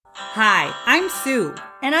Hi, I'm Sue.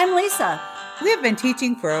 And I'm Lisa. We have been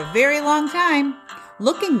teaching for a very long time.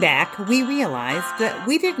 Looking back, we realized that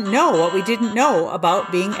we didn't know what we didn't know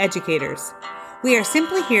about being educators. We are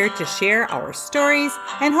simply here to share our stories,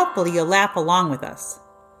 and hopefully you'll laugh along with us.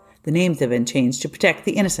 The names have been changed to protect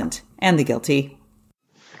the innocent and the guilty.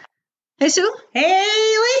 Hey, Sue. Hey,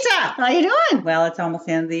 Lisa! How you doing? Well, it's almost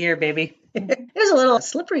the end of the year, baby. It was a little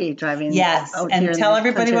slippery driving. Yes, out and here tell in the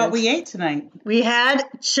everybody country. what we ate tonight. We had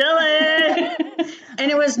chili, and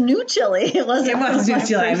it was new chili. It wasn't. It was my too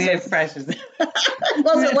chilly. I first- made it fresh. It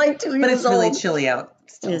wasn't like 2 years But it's really old. chilly out.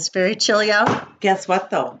 It's very chilly out. Guess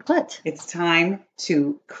what, though? What? It's time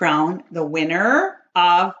to crown the winner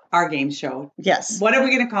of our game show. Yes. What are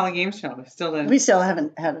we going to call a game show? We still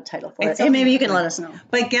haven't had a title for it. It's Hey, maybe okay. you can let us know.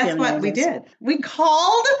 But guess Yeah, what no, we it is. did? We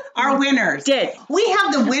called our winners. did. We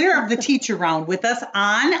have the winner of the teacher round with us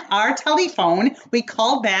on our telephone. We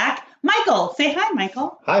called back Michael. Say hi,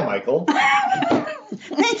 Michael. Hi, Michael.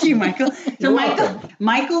 Thank you, Michael. So You're welcome.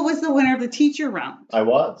 Michael was the winner of the teacher round. I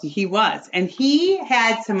was. He was, and he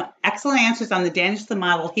had some excellent answers on the Danish the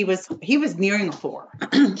model. He was nearing a 4.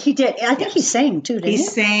 He did. I think he sang too, didn't He he?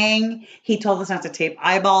 sang. He told us not to tape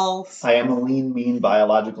eyeballs. I am a lean, mean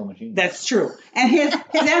biological machine. That's true. And his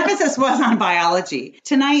emphasis was on biology.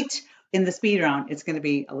 Tonight in the speed round, it's going to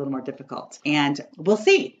be a little more difficult, and we'll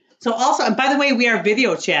see. So also, and by the way, we are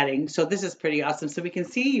video chatting, so this is pretty awesome. So we can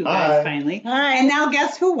see you guys Hi. finally. Hi. And now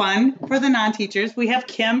guess who won for the non-teachers? We have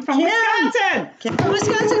Kim from Kim. Wisconsin. Kim from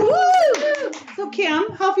Wisconsin. Woo! So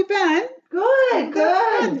Kim, how have you been?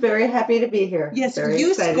 Good. Very happy to be here. Yes, Very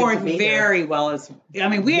you excited scored to be very well. We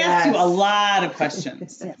asked you a Yes. lot of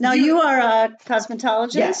questions. Now you are a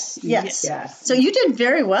cosmetologist. Yes. Yes. Yes. So you did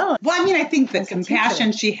very well. Well, I think the As a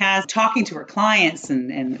compassion she has talking to her clients,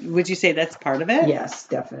 and would you say that's part of it? Yes,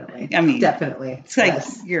 definitely. It's Definitely. like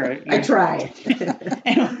Yes. you're I try.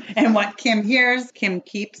 and what Kim hears, Kim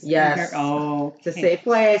keeps. Yes. Oh, It's a safe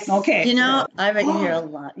place. Okay. You know, I bet you hear a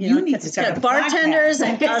lot. You need to it's start got a bartenders podcast.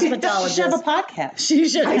 and You should have a cosmetologists. podcast. She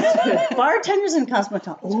should. Bartenders and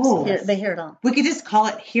cosmetologists. Oh. They hear it all. We could just call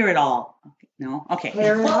it "Hear It All." No, okay.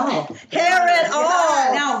 Hear it all. Hear it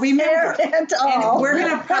all. Now remember, Hear it all.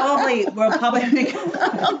 and we'll probably make.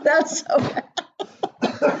 That's so bad.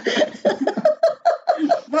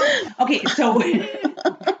 Okay, so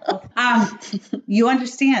you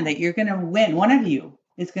understand that you're going to win. One of you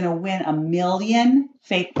is going to win $1 million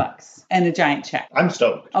fake bucks and a giant check. I'm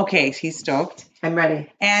stoked. Okay, he's stoked. I'm ready.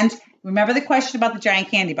 And remember the question about the giant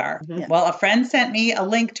candy bar? Yeah. Well, a friend sent me a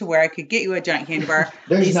link to where I could get you a giant candy bar.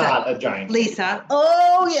 There's Lisa, not a giant. Lisa.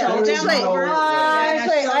 Oh yeah. Show Just them wait. over. Yeah,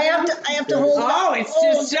 Wait. show I have to hold. Oh, it's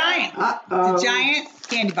just God. giant. Uh-oh. It's a giant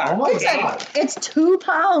candy bar. Oh my Okay. God. It's 2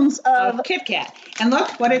 pounds of Of Kit Kat. And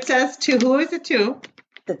look what it says to who is it to?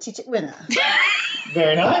 the teacher winner.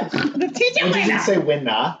 Very nice. The teacher And you winner. didn't say win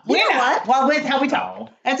nah. You know Winner. what? Well, with how we talk. No.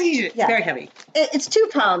 That's easy. Yeah. Very heavy. It's 2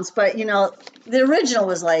 pounds, but the original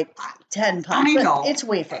was like 10 pounds. I but know. It's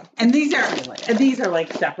wafer. And these are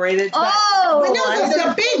like separated. but- Oh, But no,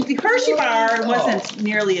 I the Hershey bar Oh. wasn't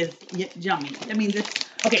nearly as yummy. This.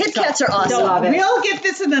 Okay, Kit Kats are awesome. So Love it. we'll get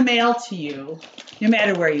this in the mail to you, no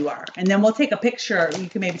matter where you are, and then we'll take a picture. You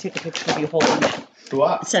can maybe take a picture of you holding it. Go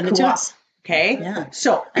up. Send it to Cool. us. Okay. Yeah.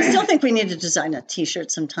 So. I still think we need to design a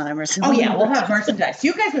T-shirt sometime or Oh something. yeah, we'll have merchandise.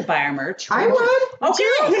 You guys would buy our merch. I would.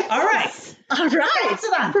 Okay. All right. All right. Pass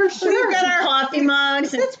it on. For We've sure. got our coffee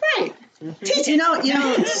mugs. And, That's right. you know,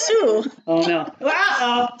 Sue. Oh no.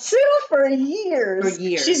 Uh-oh. Sue for years. For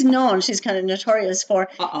years. She's known. She's kind of notorious for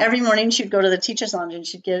Uh-oh. every morning she'd go to the teacher's lounge and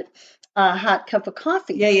she'd get a hot cup of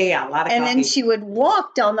coffee. Yeah. A lot of And coffee. then she would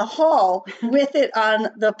walk down the hall with it on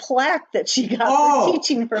the plaque that she got Oh. for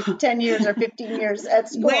teaching for 10 years or 15 years at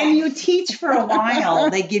school. When you teach for a while,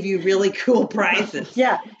 they give you really cool prizes.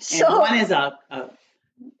 yeah. And So one is a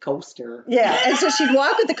coaster. yeah, and so she'd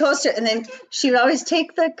walk with the coaster, and then she would always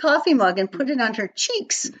take the coffee mug and put it on her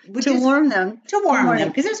cheeks Which to is- warm them. To warm Morning. them,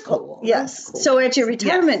 because it's cool. Yes. It's cool. So at your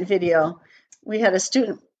retirement video, we had a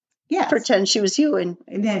student yes. pretend she was you and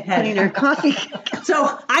And then it putting her had, coffee.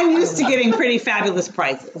 so I'm used to getting pretty fabulous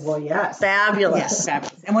prizes. Well, yes. Fabulous. Yes,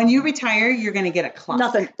 fabulous. And when you retire, you're going to get a clock.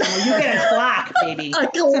 Nothing. Well, you get a clock, baby. A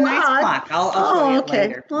It's a nice clock? clock. I'll show Oh, you okay. it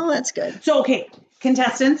later. Well, that's good. So, okay,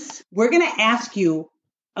 contestants, we're going to ask you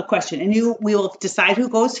a question, and we will decide who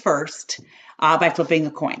goes first by flipping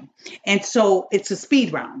a coin. And so it's a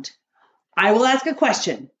speed round. I will ask a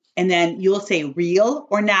question, and then you will say real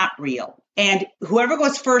or not real. And whoever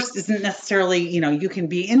goes first isn't necessarily, you can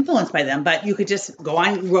be influenced by them, but you could just go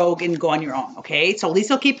on Rogue and go on your own, okay? So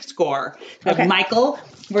Lisa will keep score. We have Okay. Michael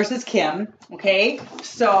versus Kim, okay?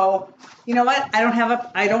 So, you know what? I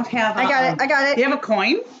got it. Do you have a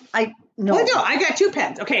coin? No. Well, no, I got 2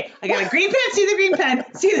 pens. Okay, I got a green pen, see the green pen,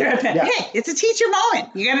 see the red pen. Yeah. Hey, it's a teacher moment.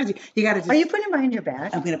 You gotta do. Are you putting it behind your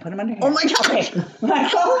back? I'm gonna put them under here. Oh my God. Okay,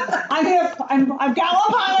 Michael, I've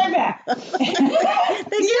got one on my back. They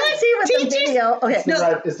can't see with the Teachers- video. Okay.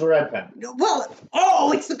 It's the red pen. Well,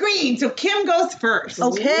 it's the green, so Kim goes first.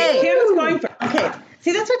 Okay. Kim's going first. Okay.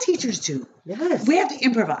 See, that's what teachers do. Yes. We have to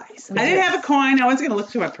improvise. I didn't have a coin. I wasn't going to look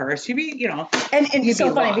through my purse. You'd be, And You'd it's so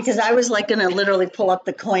be funny lost. because I was like going to literally pull up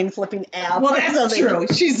the coin flipping app. Well, or that's something. true.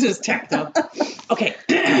 She's just teched up. Okay,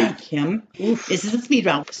 Kim, this is a speed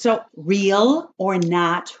round. So, real or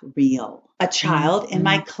not real? A child in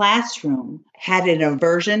my classroom had an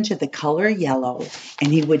aversion to the color yellow,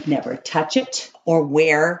 and he would never touch it or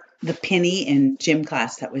wear the penny in gym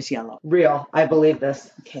class that was yellow. Real. I believe this.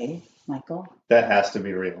 Okay, Michael? That has to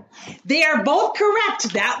be real. They are both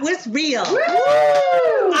correct. That was real.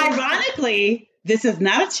 Ironically, this is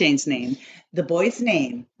not a changed name. The boy's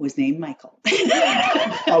name was named Michael.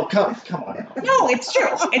 Oh, come on. No, it's true.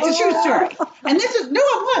 It's a true story. And this is, no,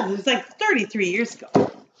 it was. It was like 33 years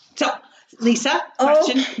ago. So, Lisa,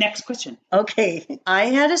 question. Next question. Okay. I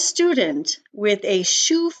had a student with a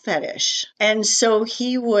shoe fetish. And so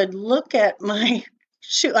he would look at my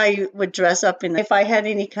shoe. I would dress up in, if I had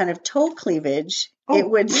any kind of toe cleavage, it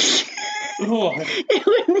would... Oh. It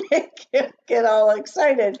would make him get all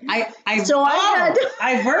excited. I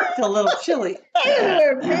worked a little chilly. I had to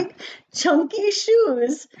wear big, chunky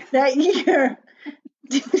shoes that year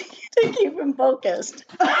to keep him focused.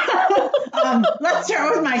 Let's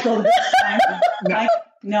start with Michael this time.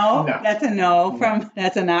 No, No. that's a no.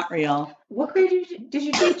 That's a not real. What grade did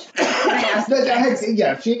you teach? Can I ask?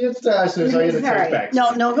 Yeah, she gets to us, so I get to Sorry. take back.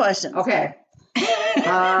 No question. Okay.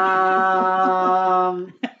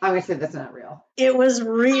 I'm gonna say that's not real. It was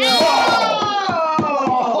real.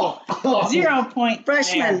 Oh! 0 point.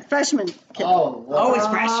 Freshman. Kid. Oh, Oh, it's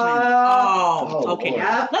freshman. Oh, Oh, okay. boy.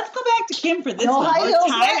 Let's go back to Kim for this No one. high We're heels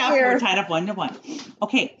tied that up. year. We're tied up 1-1.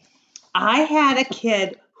 Okay. I had a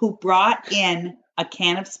kid who brought in a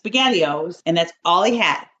can of SpaghettiOs, and that's all he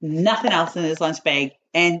had. Nothing else in his lunch bag.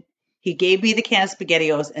 And he gave me the can of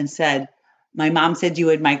SpaghettiOs and said, "My mom said you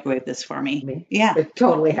would microwave this for me." Me? Yeah. It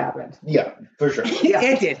totally happened. Yeah, for sure. Yeah.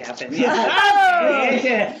 It did happen. Yeah. It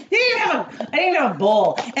did. I didn't have a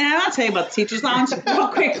bowl. And I want to tell you about the teacher's lounge real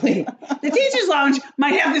quickly. The teacher's lounge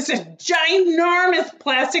might have this ginormous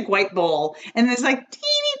plastic white bowl, and there's like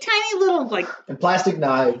teeny tiny little like And plastic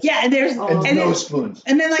knives. yeah, and there's And and no then, spoons.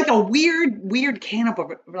 and then like a weird can of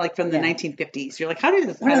like from the 1950s. You're like, how did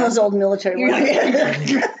this? One of those old military You're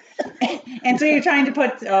ones. like, and so you're trying to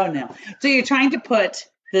put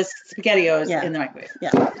this SpaghettiOs Yeah. in the microwave.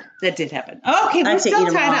 Yeah. That did happen. Okay, we're I'd say still eat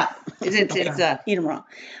 'em tied raw. up. It's Eat them raw.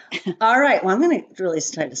 All right. Well, I'm going to really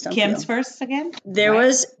try to stump Kim's you. first again. There Right.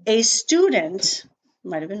 was a student,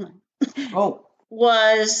 might have been mine, Oh,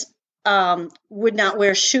 would not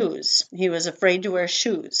wear shoes. He was afraid to wear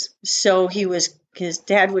shoes. So his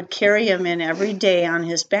dad would carry him in every day on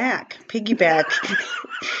his back, piggyback,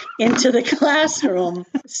 into the classroom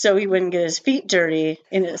so he wouldn't get his feet dirty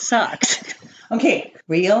in his socks. okay.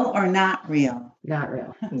 Real or not real? Not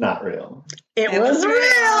real. Not real. It was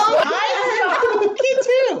real. Me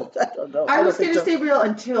too. I don't know. I was don't going to think say real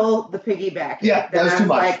until the piggyback. Yeah, that Then was I too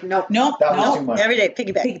much. Like, nope. Nope. That was too Nope. much. so. Every day,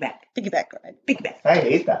 piggyback. Piggyback. Piggyback ride. Piggyback. I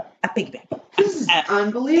hate that. A piggyback. This is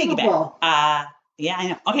unbelievable. Piggyback. Yeah, I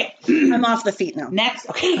know. Okay. I'm off the feet now. Next.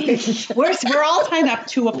 Okay. We're all tied up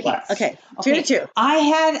 2 apiece. Okay, 2-2. I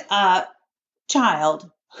had a child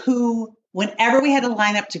who, whenever we had to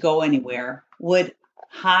line up to go anywhere, would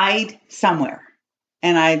hide somewhere.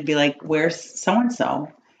 And I'd be like, "Where's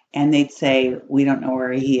so-and-so?" And they'd say, "We don't know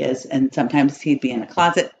where he is." And sometimes he'd be in a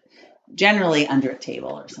closet, generally under a table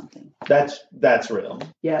or something. That's real.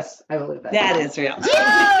 Yes, I believe that. That is real.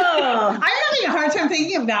 Oh! I'm having a hard time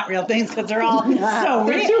thinking of not real things because they're all so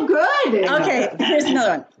They're real. too good. Okay, here's another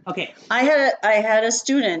one. Okay. I had a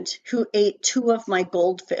student who ate 2 of my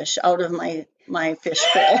goldfish out of my fish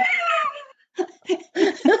bowl.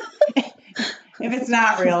 If it's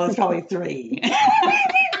not real, it's probably 3.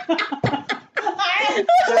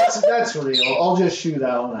 That's real. I'll just shoot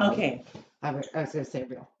that one out. Okay. I was going to say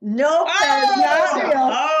real. Nope, that is not real.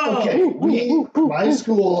 Oh. Okay, my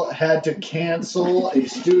school had to cancel a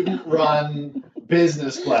student-run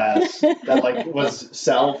business class that was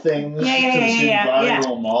sell things Yeah, to the student yeah. body to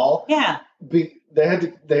a mall. Yeah. They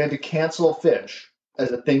had to cancel fish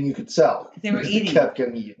as a thing you could sell. They were because eating. They kept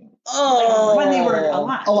getting eaten. Oh. When they were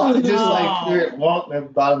alive. A lot. Just Oh. like, here, well,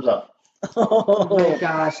 bottoms up. Oh my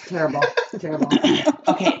gosh, terrible. Terrible.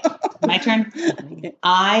 Okay, my turn.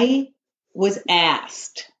 I was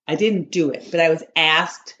asked, I didn't do it, but I was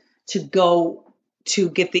asked to go to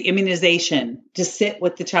get the immunization, to sit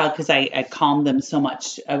with the child, because I calmed them so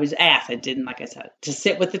much. I was asked, I didn't, like I said, to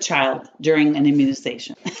sit with the child during an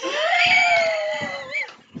immunization.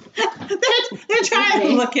 They're trying to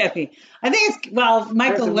look at me. I think it's, well,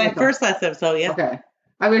 Michael went first last episode, yeah. Okay.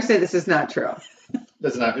 I'm going to say this is not true.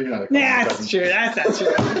 That's not, you're not a Yeah, that's true. That's not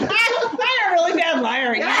true. I'm a really bad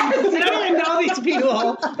liar. I don't even know these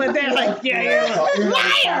people, but they're like, yeah, you're a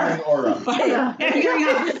liar. Yeah.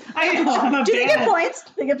 I know. I'm a Do they bad. get points?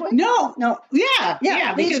 They get points? No. No. Yeah,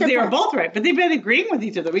 Yeah, they because should they were point. both right, but they've been agreeing with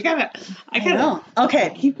each other. I gotta No.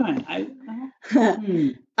 Okay. keep going.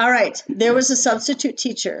 All right. There was a substitute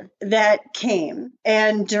teacher that came,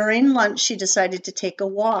 and during lunch, she decided to take a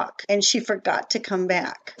walk, and she forgot to come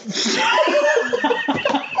back.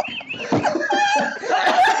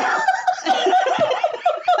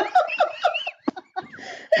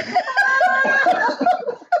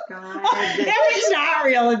 If it's not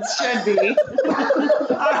real, it should be.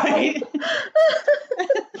 All right.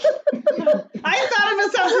 I thought of a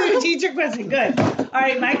substitute teacher question. Good. All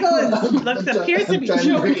right, Michael appears to be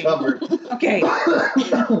joking. Okay.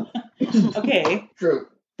 Okay. True.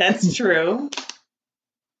 That's true.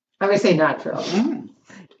 I'm going to say not true. Mm.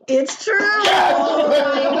 It's true. Oh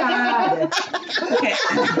my God. Okay.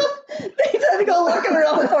 They had to go look at her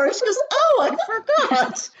on the floor. She goes, "Oh, I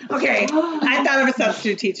forgot." Okay. I thought of a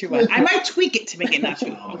substitute teacher one. I might tweak it to make it not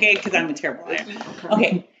true. Okay, because I'm a terrible liar.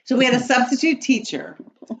 Okay. So we had a substitute teacher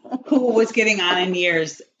who was getting on in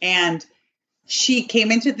years, and she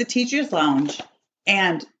came into the teacher's lounge,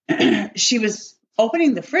 and she was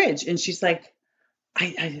opening the fridge, and she's like,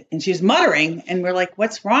 and she's muttering, and we're like,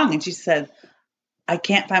 "What's wrong?" And she said, "I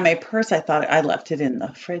can't find my purse. I thought I left it in the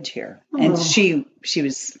fridge here." And she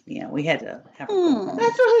was, we had to have her go.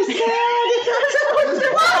 That's really sad.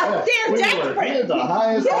 They're desperate. The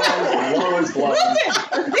highest highs, the lowest lows.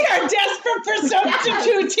 Listen, they are desperate for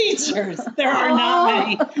substitute teachers. There are not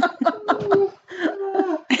many.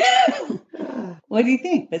 What do you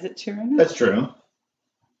think? Is it true or not? That's true.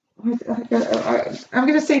 I'm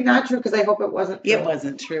going to say not true because I hope it wasn't true. It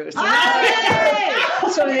wasn't true. So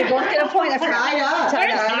So they both get a point. I forgot.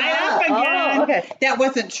 Tied up again. Oh, okay. That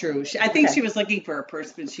wasn't true. I think she was looking for a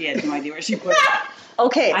purse, but she had no idea where she put it.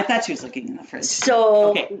 Okay. I thought she was looking in the fridge. So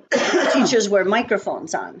Okay. teachers wear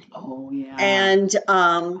microphones on. Oh, yeah. And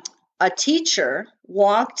a teacher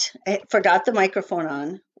forgot the microphone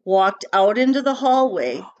on, walked out into the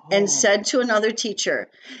hallway and said to another teacher,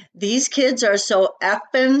 "These kids are so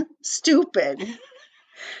effing stupid."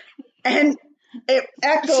 And it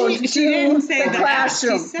echoed she through didn't say the the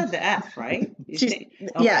classroom. F. She said the F, right?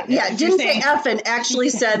 Yeah, didn't say effing, actually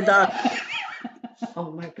said the,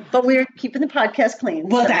 Oh my God. but we're keeping the podcast clean.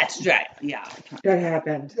 Well, so. that's right. Yeah. That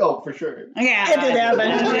happened. Oh, for sure. Yeah. It did happen.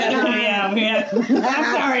 Yeah. I'm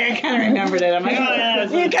sorry. I kind of remembered it. I'm like, oh, yeah.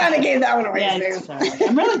 You kind of gave that one away. Yeah, Sue. sorry.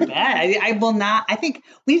 I'm really bad. I will not. I think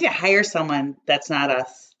we need to hire someone that's not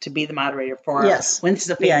us to be the moderator for Yes. When This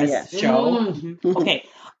Is a Famous Yeah. show. Mhm. Okay.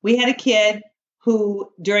 We had a kid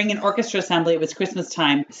who, during an orchestra assembly, it was Christmas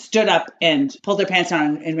time, stood up and pulled their pants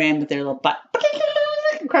down and ran with their little butt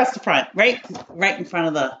across the front, right in front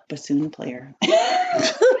of the bassoon player.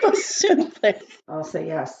 I'll say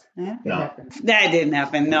yes. Yeah. It No. happened. That didn't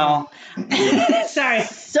happen. No. Sorry.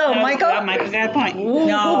 So, Michael? Michael got a point. Ooh.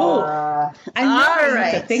 No. I know All to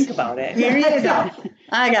right. think about it. Here you go.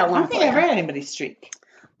 I got I one don't think for I you. ever had anybody streak.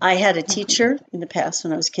 I had a teacher in the past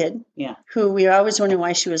when I was a kid. Yeah. Who we were always wondering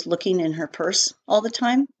why she was looking in her purse all the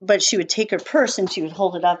time. But she would take her purse and she would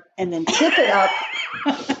hold it up and then tip it up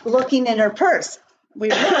looking in her purse. We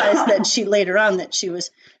realized that later on that she was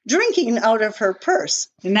drinking out of her purse.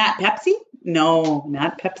 Not Pepsi? No,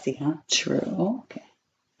 not Pepsi, huh? True. Okay.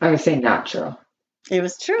 I would say not true. It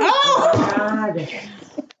was true. Oh! God.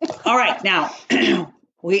 All right. Now,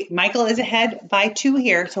 Michael is ahead by 2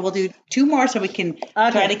 here, so we'll do 2 more so we can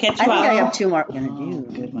try to catch I you think up. I have 2 more. Oh,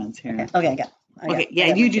 good ones here. Okay, I got. Okay,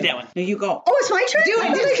 yeah, you do that one. No, you go. Oh, it's my turn? Do it.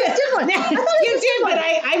 I did one. You did, but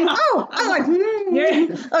I'm like,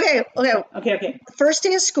 okay. Okay. First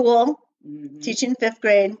day of school, Mhm. teaching 5th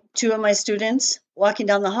grade, 2 of my students walking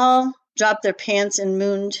down the hall, dropped their pants and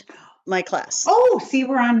mooned my class. Oh, see,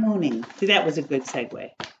 we're on mooning. See, that was a good segue.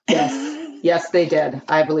 Yes. Yes, they did.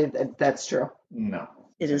 I believe that's true. No.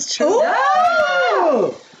 It is true.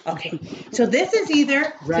 Oh! Okay, so this is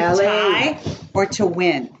either Rally. to tie or to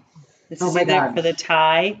win. This Oh is my either God. for the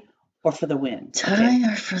tie or for the win?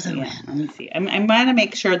 Tie or for the Yeah, win? let me see. I'm going to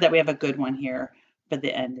make sure that we have a good one here for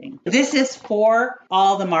the ending. This is for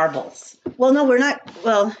all the marbles. Well, no, we're not.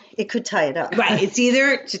 Well, it could tie it up. Right. It's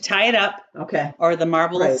either to tie it up Okay. or the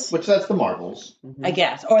marbles, Right. Which that's the marbles. I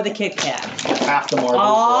guess, or the Kit Kats. Half the marbles.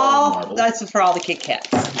 All the marbles. That's for all the Kit Kats.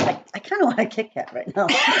 I kind of want a Kit Kat right now.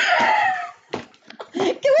 Can we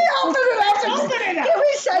open it up? Open it up. Can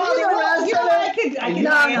we send you the rest You know, of I it? could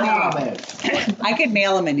You promise. I could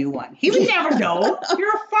mail him a new one. He would never know.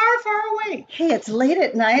 You're far, far away. Hey, it's late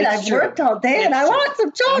at night. It's I've true. worked all day and It's I true. want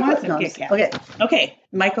some chocolate. I want some No, Kit Kat. Okay. Okay,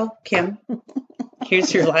 Michael, Kim,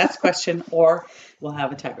 here's your last question, or we'll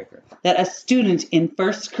have a tiebreaker. That a student in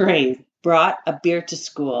first grade brought a beer to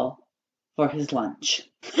school for his lunch.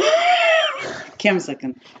 Kim's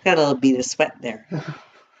looking, got a little bead of sweat there.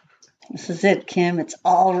 This is it, Kim. It's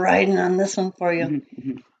all riding on this one for you.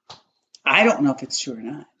 Mm-hmm. I don't know if it's true or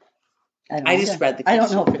not. I just read the I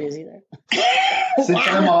don't know question. if it is either. Since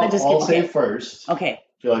I'm I just I'll get say hit. first. Okay,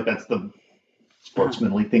 I feel like that's the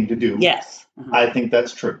sportsmanly thing to do. yes. I think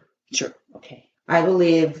that's true. True. Okay, I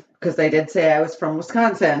believe, because I did say I was from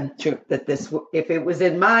Wisconsin, true. that this, if it was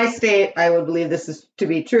in my state, I would believe this is to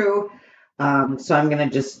be true. So I'm going to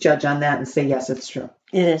just judge on that and say, yes, it's true.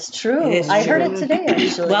 It is true. It is I heard true. it today,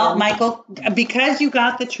 actually. Well, Michael, because you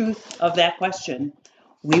got the truth of that question,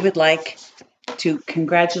 we would like to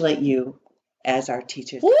congratulate you as our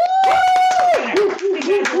teacher. Woo!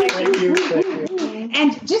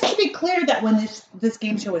 And just to be clear that when this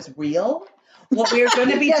game show is real, what we're going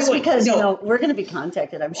to be Yes, doing. because no, you know we're going to be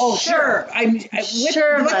contacted. I'm Oh, sure. sure. With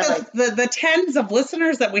Sure, but the tens of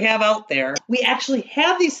listeners that we have out there, we actually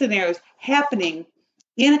have these scenarios happening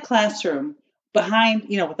in a classroom behind,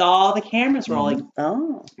 with all the cameras rolling.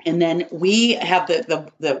 Oh, And then we have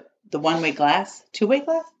the one-way glass, two-way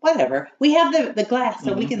glass, whatever. We have the glass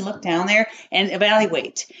so we can look down there and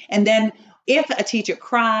evaluate. And then if a teacher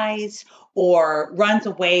cries or runs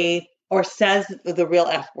away or says the real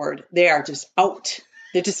F word, they are just out.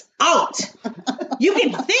 They're just out. You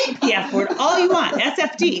can think the F word all you want,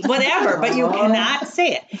 SFD, whatever, but you cannot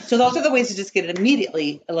say it. So those are the ways to just get it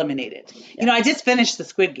immediately eliminated. I just finished the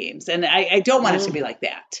Squid Games, and I don't want it to be like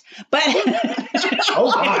that. But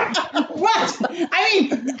Oh my! what?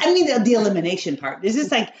 I mean the elimination part. It's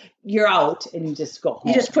just like you're out and you just go home.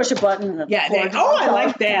 you just push a button. And the yeah. floor I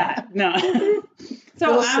like that. No.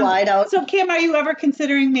 Little slide out. So Kim, are you ever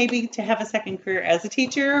considering maybe to have a second career as a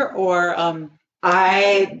teacher or?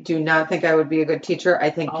 I do not think I would be a good teacher. I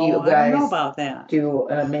think you I don't know guys about that. do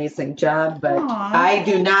an amazing job, but Aw. I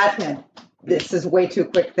do not. This is way too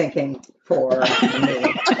quick thinking for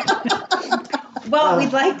me. Well,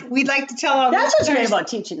 we'd like to tell our That's what's great listeners- about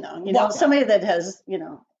teaching, though. Well, Somebody that has,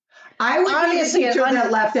 I would be the Obviously, teacher I'm-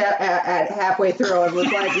 that left at halfway through and was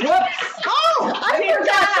like, "Whoops!" Oh, I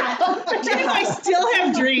forgot. Jim, I still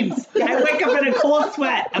have dreams. I wake up in a cold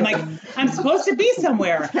sweat. I'm like, I'm supposed to be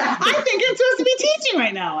somewhere. I think I'm supposed to be teaching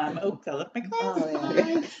right now. I left my clothes. Oh,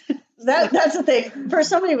 yeah. That's the thing. For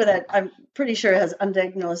somebody with that, I'm pretty sure has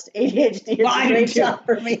undiagnosed ADHD. It's Well, I a do great too. job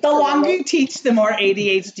for me. The longer you teach, the more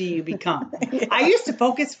ADHD you become. I used to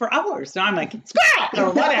focus for hours. Now I'm like, squirrel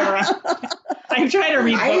or whatever. I'm trying to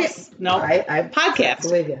read books. No, I podcast.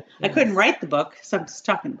 believe you. I couldn't write the book, so I'm just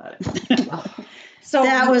talking about it. So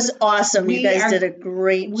That was awesome. You we guys are- did a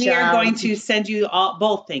great job. we are going to send you all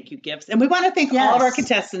both thank you gifts, and we want to thank all of our Yes.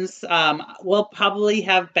 contestants. We'll probably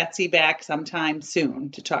have Betsy back sometime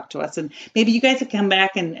soon to talk to us, and maybe you guys can come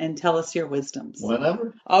back and tell us your wisdoms.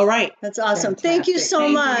 Whenever. All right. That's awesome. Thank you so Thank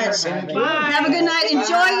you. much. Thank you. Bye. Have a good night.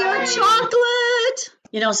 Enjoy your Bye. chocolate.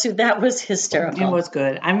 Sue, that was hysterical. It was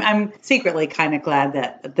good. I'm secretly kind of glad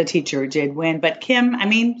that the teacher did win, but Kim,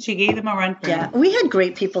 she gave them a run for Yeah, it. we had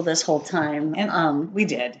great people this whole time. And we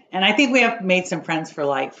did, and I think we have made some friends for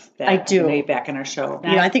life. That I do. made back in our show.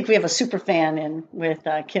 I think we have a super fan in with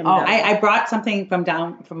Kim. Oh, Dowd. I brought something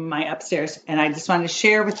from my upstairs, and I just wanted to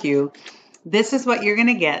share with you. This is what you're going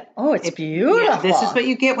to get. Oh, it's beautiful. Yeah, this is what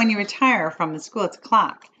you get when you retire from the school. It's a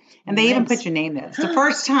clock, and they even Nice. put your name there. It's the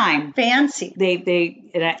first time Fancy.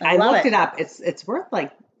 I love looked it. it up. It's worth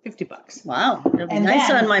like $50. Wow. It'll be And nice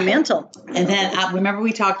then- on my mantle. And then remember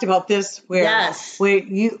we talked about this where Yes.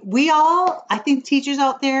 I think teachers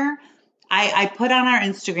out there, I put on our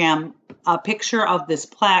Instagram a picture of this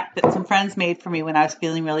plaque that some friends made for me when I was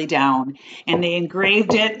feeling really down, and they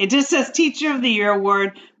engraved it. It just says Teacher of the Year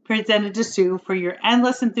Award presented to Sue for your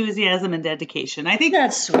endless enthusiasm and dedication. I think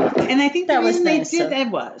That's sweet. and I think That the was reason they nice did of- that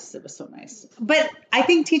it was so nice. But I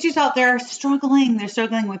think teachers out there are struggling. They're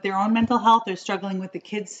struggling with their own mental health. They're struggling with the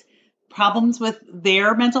kids' problems with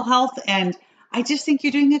their mental health. And I just think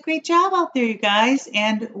you're doing a great job out there, you guys,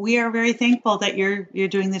 and we are very thankful that you're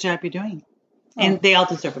doing the job you're doing. And they all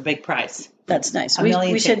deserve a big prize. That's nice. $1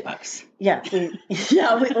 million we should, bucks. Yeah,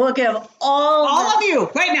 we'll give all of you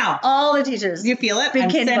right now. All the teachers. You feel it? Big I'm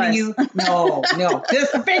candy sending bars. you. No. This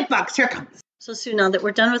is the big bucks. Here it comes. So Sue, now that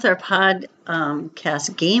we're done with our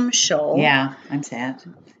podcast game show, Yeah, I'm sad.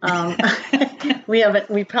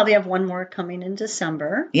 we probably have one more coming in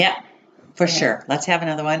December. Yeah, for sure. Let's have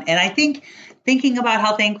another one. And I think thinking about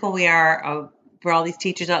how thankful we are for all these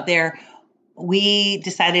teachers out there, we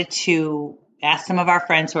decided to ask some of our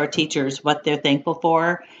friends who are teachers what they're thankful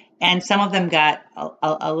for, and some of them got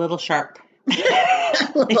a little sharp. They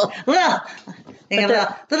got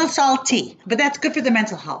a little salty, but that's good for their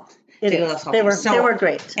mental health. They were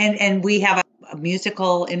great. And we have a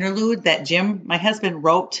musical interlude that Jim, my husband,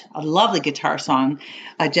 wrote a lovely guitar song,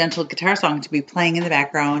 a gentle guitar song to be playing in the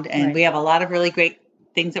background. And we have a lot of really great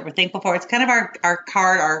things that we're thankful for. It's kind of our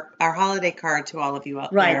card, our holiday card to all of you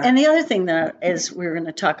out there. Right. And the other thing that is we're going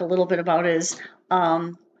to talk a little bit about is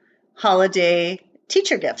holiday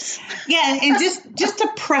teacher gifts. Yeah, and just to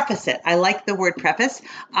preface it, I like the word preface.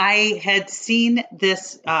 I had seen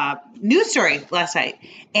this news story last night,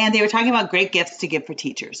 and they were talking about great gifts to give for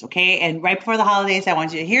teachers, okay? And right before the holidays, I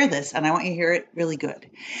want you to hear this, and I want you to hear it really good.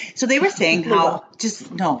 So they were saying how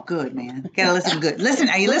good, man. Gotta listen good. Listen,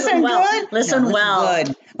 are you listening good? Listen well.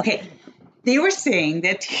 Good. Okay. They were saying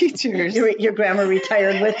that teachers... Your grandma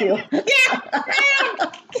retired with you. Yeah, I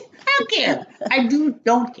don't care.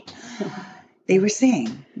 Don't care. They were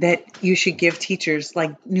saying that you should give teachers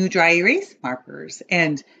like new dry erase markers,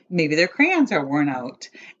 and maybe their crayons are worn out.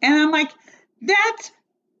 And I'm like, that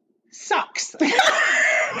sucks. I'll tell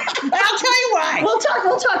you why. We'll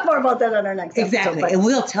talk more about that on our next episode. Exactly. And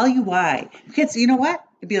we'll tell you why. Because you know what?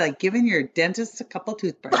 It'd be like giving your dentist a couple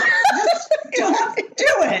toothbrushes. Just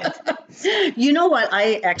do it. You know what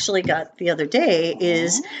I actually got the other day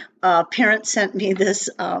is a parent sent me this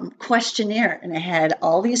questionnaire, and it had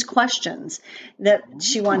all these questions that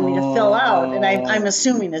she wanted me to fill out, and I'm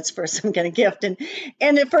assuming it's for some kind of gift. And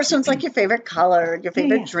the first one's like your favorite color, your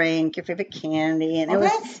favorite drink, your favorite candy, and it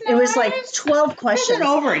was like 12 questions.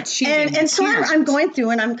 And so I'm going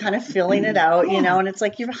through and I'm kind of filling it out, and it's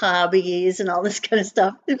like your hobbies and all this kind of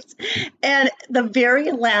stuff. And the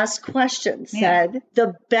very last question said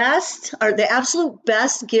the best or the absolute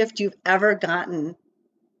best gift you've ever gotten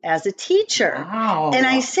as a teacher. Wow. And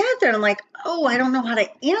I sat there and I'm like, I don't know how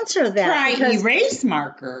to answer that. Right, erase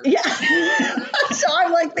marker. Yeah. So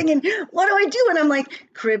I'm like thinking, what do I do? And I'm like,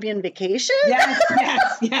 Caribbean vacation? Yes. I'm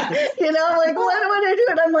like, what do I do?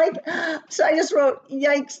 And I'm like, so I just wrote,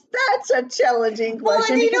 yikes, that's a challenging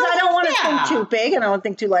question because I don't want to think too big and I don't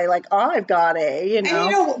think too light, like, I've got a,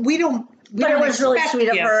 And we don't. But it was really sweet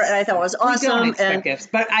of her, and I thought it was awesome. We don't expect gifts,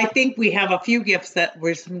 but I think we have a few gifts that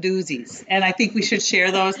were some doozies, and I think we should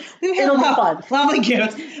share those. It'll be fun. Lovely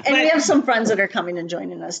gifts. And we have some friends that are coming and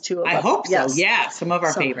joining us, too. I hope so. Yes. Yeah, some of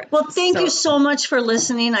our favorites. Well, thank you so much for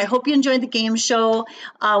listening. I hope you enjoyed the game show.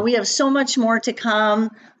 We have so much more to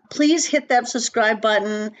come. Please hit that subscribe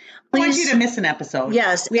button. I want you to miss an episode.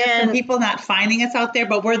 Yes. We have some people not finding us out there,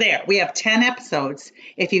 but we're there. We have 10 episodes.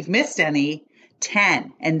 If you've missed any,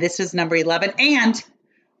 10, and this is number 11, and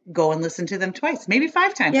go and listen to them twice, maybe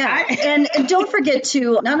 5 times. Yeah, and don't forget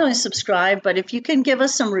to not only subscribe, but if you can give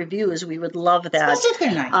us some reviews, we would love that. Especially if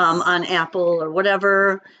they're nice. On Apple or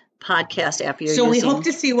whatever podcast app you're using. So we hope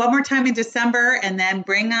to see you one more time in December, and then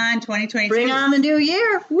bring on 2022. Bring on the new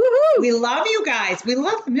year. Woohoo! We love you guys. We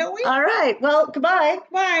love them, don't we? All right. Well, goodbye.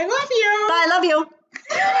 Bye. Love you. Bye. Love you.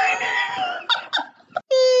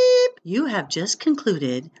 Beep. You have just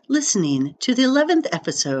concluded listening to the 11th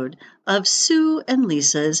episode of Sue and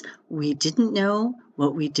Lisa's We Didn't Know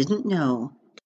What We Didn't Know.